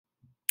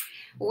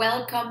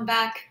Welcome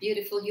back,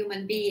 beautiful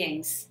human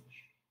beings.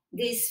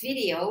 This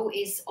video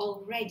is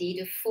already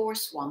the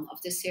fourth one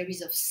of the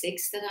series of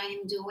 6 that I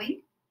am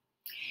doing.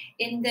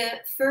 In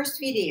the first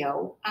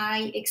video,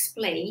 I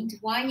explained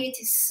why it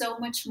is so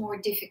much more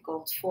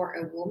difficult for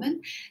a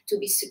woman to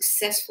be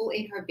successful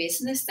in her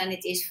business than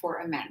it is for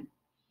a man.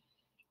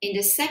 In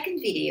the second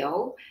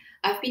video,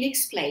 I've been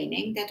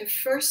explaining that the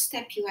first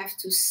step you have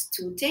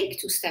to take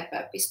to step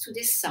up is to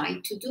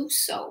decide to do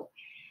so.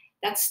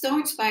 That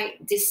starts by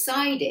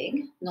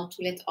deciding not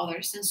to let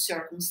others and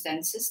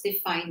circumstances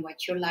define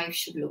what your life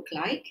should look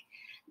like.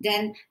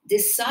 Then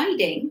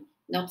deciding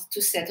not to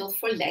settle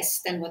for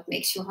less than what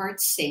makes your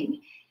heart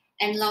sing.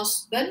 And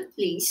last but not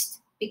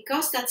least,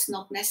 because that's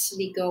not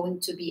necessarily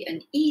going to be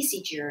an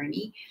easy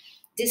journey,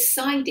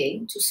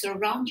 deciding to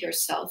surround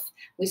yourself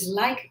with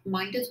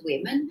like-minded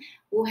women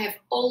who have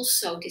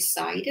also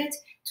decided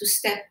to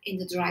step in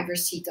the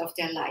driver's seat of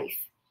their life.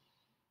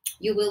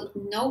 You will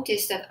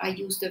notice that I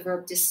use the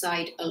verb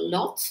decide a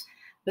lot,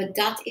 but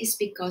that is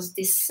because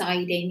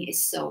deciding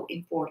is so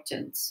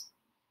important.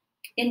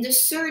 In the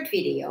third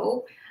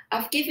video,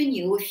 I've given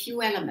you a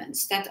few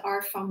elements that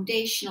are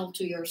foundational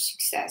to your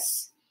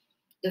success.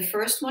 The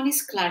first one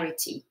is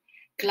clarity.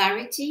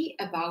 Clarity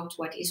about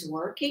what is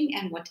working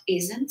and what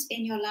isn't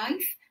in your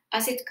life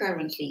as it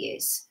currently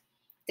is.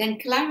 Then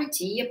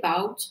clarity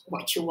about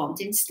what you want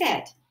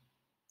instead.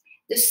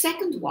 The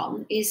second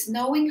one is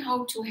knowing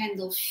how to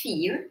handle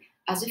fear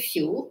as a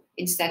fuel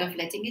instead of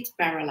letting it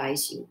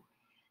paralyze you.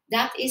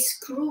 That is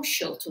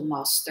crucial to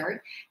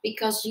master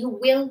because you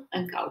will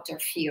encounter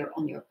fear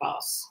on your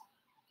path.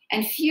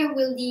 And fear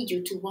will lead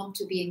you to want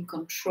to be in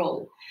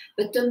control.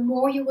 But the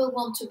more you will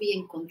want to be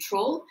in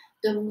control,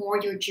 the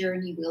more your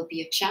journey will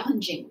be a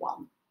challenging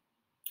one.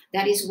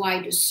 That is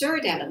why the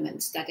third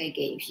element that I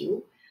gave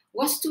you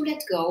was to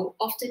let go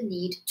of the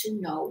need to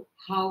know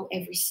how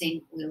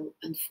everything will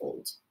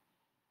unfold.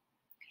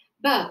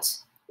 But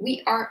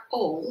we are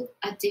all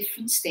at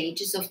different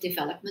stages of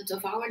development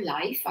of our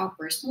life, our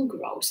personal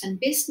growth and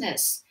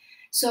business.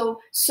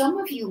 So some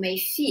of you may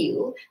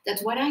feel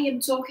that what I am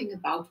talking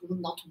about will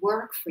not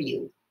work for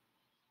you.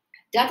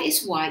 That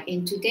is why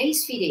in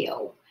today's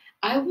video,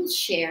 I will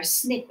share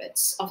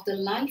snippets of the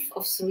life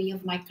of 3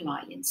 of my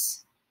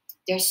clients.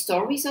 Their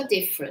stories are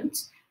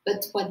different,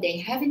 but what they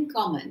have in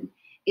common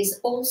is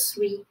all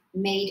 3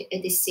 made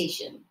a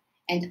decision.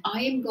 And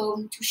I am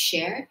going to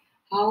share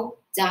how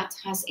that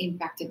has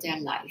impacted their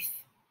life.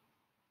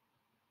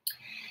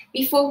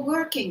 Before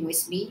working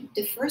with me,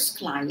 the first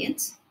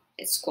client,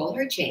 let's call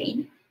her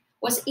Jane,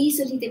 was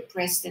easily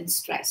depressed and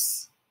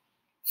stressed.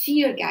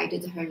 Fear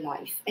guided her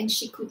life and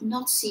she could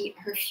not see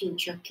her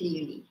future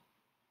clearly.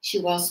 She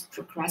was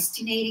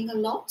procrastinating a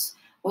lot,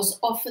 was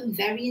often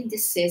very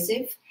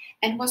indecisive,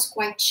 and was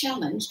quite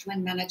challenged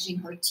when managing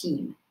her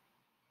team.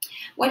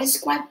 What is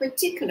quite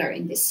particular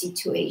in this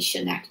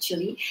situation,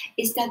 actually,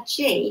 is that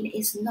Jane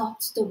is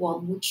not the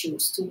one who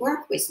chose to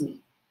work with me.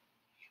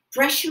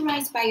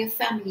 Pressurized by a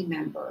family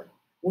member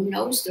who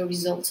knows the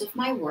results of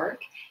my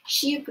work,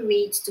 she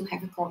agreed to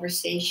have a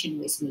conversation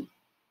with me.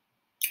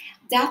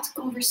 That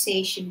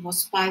conversation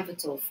was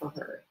pivotal for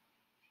her.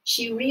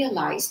 She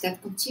realized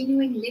that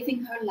continuing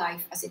living her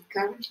life as it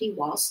currently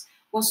was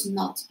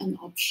not an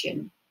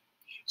option.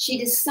 She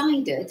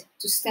decided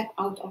to step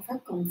out of her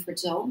comfort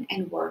zone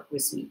and work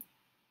with me.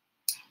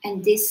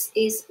 And this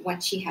is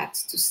what she had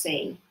to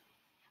say.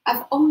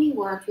 I've only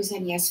worked with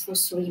Agnes for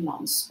 3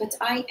 months, but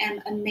I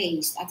am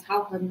amazed at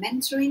how her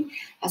mentoring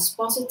has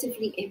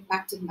positively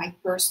impacted my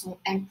personal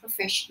and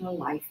professional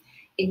life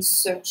in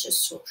such a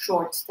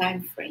short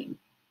time frame.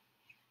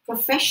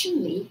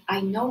 Professionally,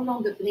 I no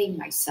longer blame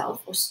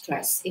myself or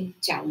stress in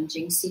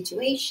challenging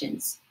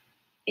situations.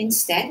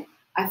 Instead,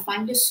 I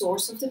find the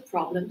source of the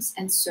problems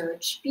and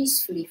search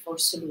peacefully for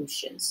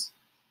solutions.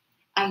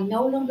 I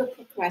no longer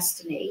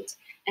procrastinate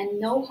and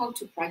know how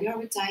to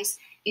prioritize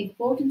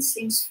important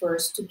things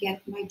first to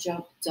get my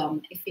job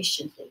done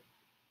efficiently.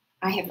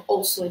 I have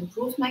also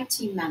improved my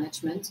team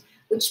management,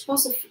 which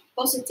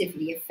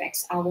positively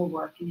affects our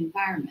working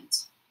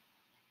environment.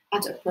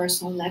 At a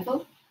personal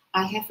level,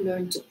 I have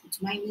learned to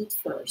put my needs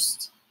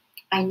first.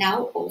 I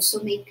now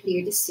also make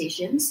clear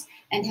decisions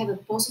and have a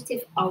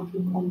positive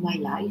outlook on my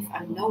life.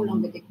 I'm no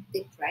longer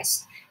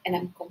depressed and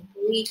I'm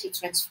completely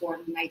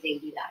transforming my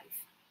daily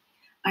life.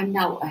 I'm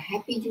now a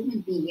happy human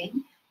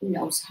being who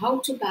knows how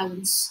to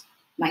balance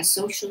my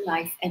social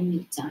life and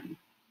me time.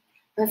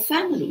 Her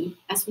family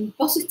has been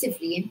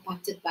positively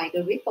impacted by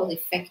the ripple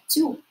effect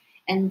too,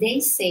 and they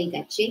say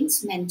that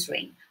Jane's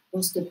mentoring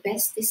was the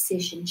best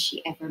decision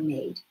she ever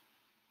made.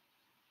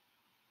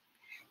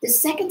 The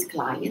second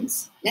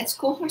client, let's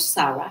call her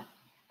Sarah,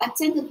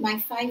 attended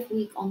my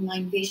 5-week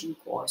online vision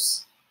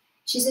course.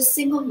 She's a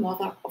single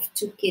mother of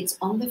 2 kids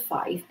under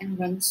 5 and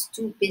runs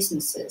 2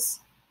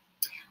 businesses.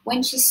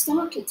 When she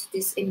started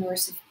this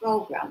immersive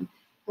program,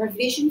 her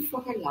vision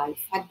for her life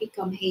had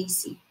become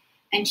hazy,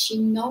 and she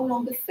no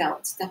longer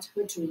felt that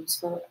her dreams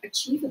were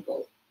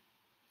achievable.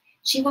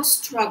 She was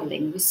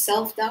struggling with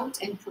self doubt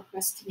and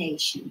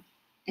procrastination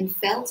and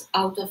felt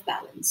out of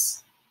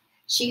balance.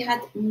 She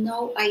had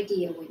no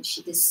idea when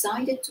she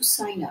decided to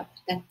sign up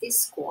that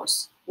this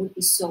course would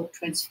be so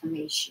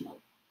transformational.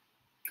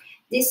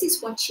 This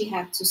is what she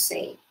had to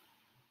say.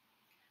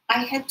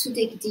 I had to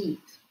dig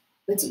deep,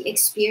 but the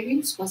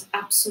experience was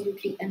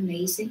absolutely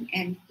amazing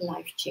and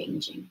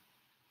life-changing.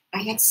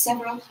 I had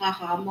several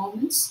haha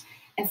moments,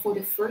 and for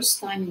the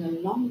first time in a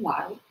long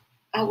while,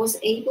 I was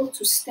able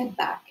to step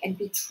back and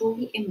be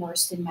truly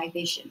immersed in my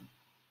vision.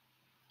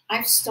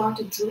 I've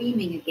started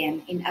dreaming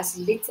again in as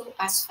little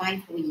as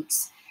 5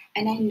 weeks,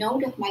 and I know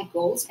that my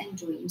goals and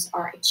dreams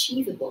are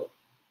achievable.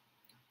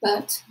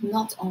 But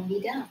not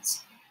only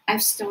that,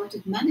 I've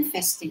started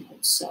manifesting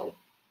also.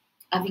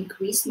 I've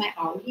increased my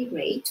hourly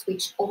rate,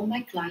 which all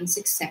my clients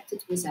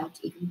accepted without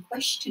even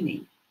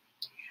questioning.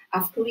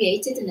 I've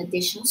created an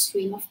additional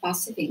stream of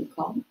passive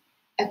income,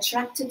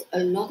 attracted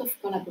a lot of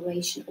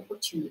collaboration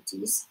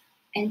opportunities,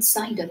 and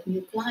signed up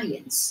new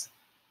clients.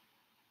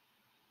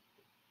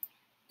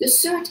 The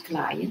third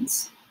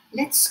client,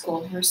 let's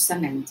call her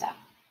Samantha,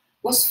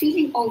 was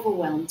feeling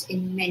overwhelmed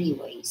in many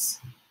ways.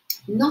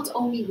 Not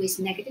only with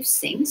negative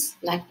things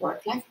like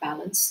work-life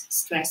balance,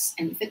 stress,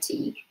 and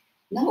fatigue.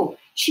 No,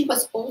 she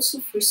was also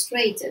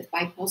frustrated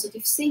by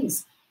positive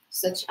things,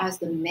 such as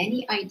the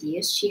many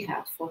ideas she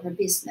had for her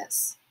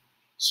business.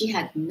 She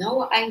had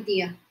no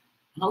idea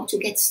how to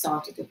get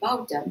started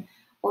about them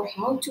or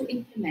how to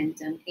implement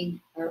them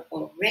in her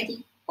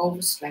already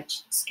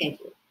overstretched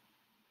schedule.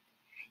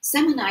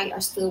 Sam and I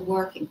are still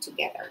working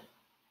together,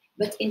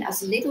 but in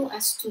as little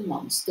as 2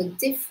 months, the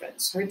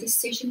difference her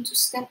decision to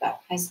step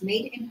up has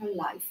made in her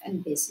life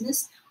and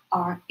business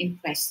are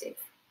impressive.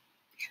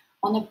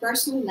 On a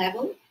personal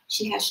level,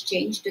 she has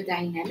changed the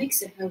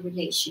dynamics of her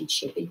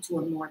relationship into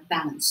a more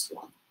balanced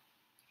one.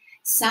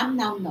 Sam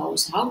now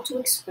knows how to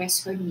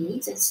express her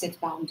needs and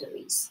set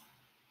boundaries.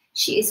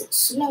 She is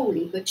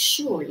slowly but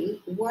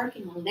surely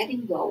working on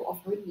letting go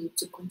of her need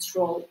to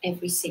control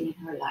everything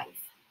in her life.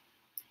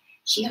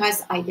 She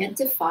has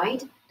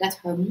identified that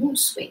her mood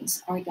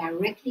swings are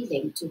directly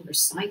linked to her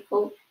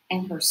cycle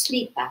and her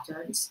sleep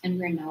patterns, and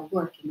we're now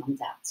working on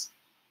that.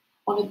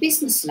 On a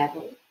business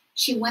level,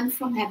 she went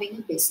from having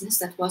a business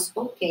that was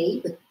okay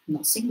but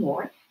nothing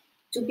more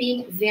to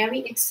being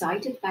very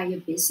excited by a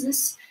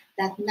business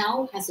that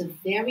now has a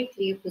very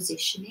clear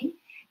positioning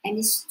and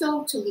is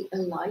totally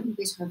aligned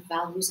with her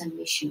values and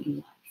mission in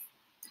life.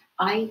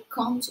 I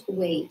can't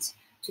wait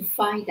to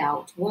find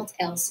out what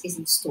else is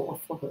in store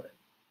for her.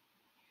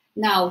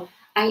 Now,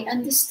 I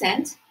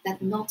understand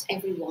that not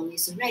everyone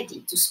is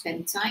ready to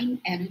spend time,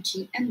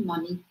 energy, and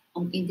money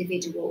on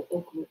individual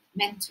or group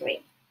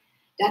mentoring.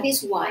 That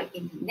is why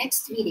in the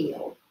next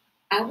video,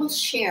 I will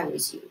share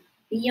with you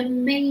the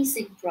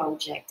amazing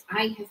project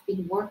I have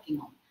been working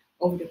on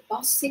over the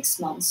past 6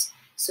 months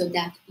so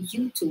that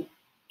you too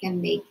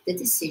can make the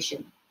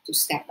decision to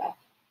step up.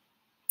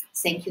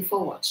 Thank you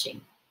for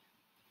watching.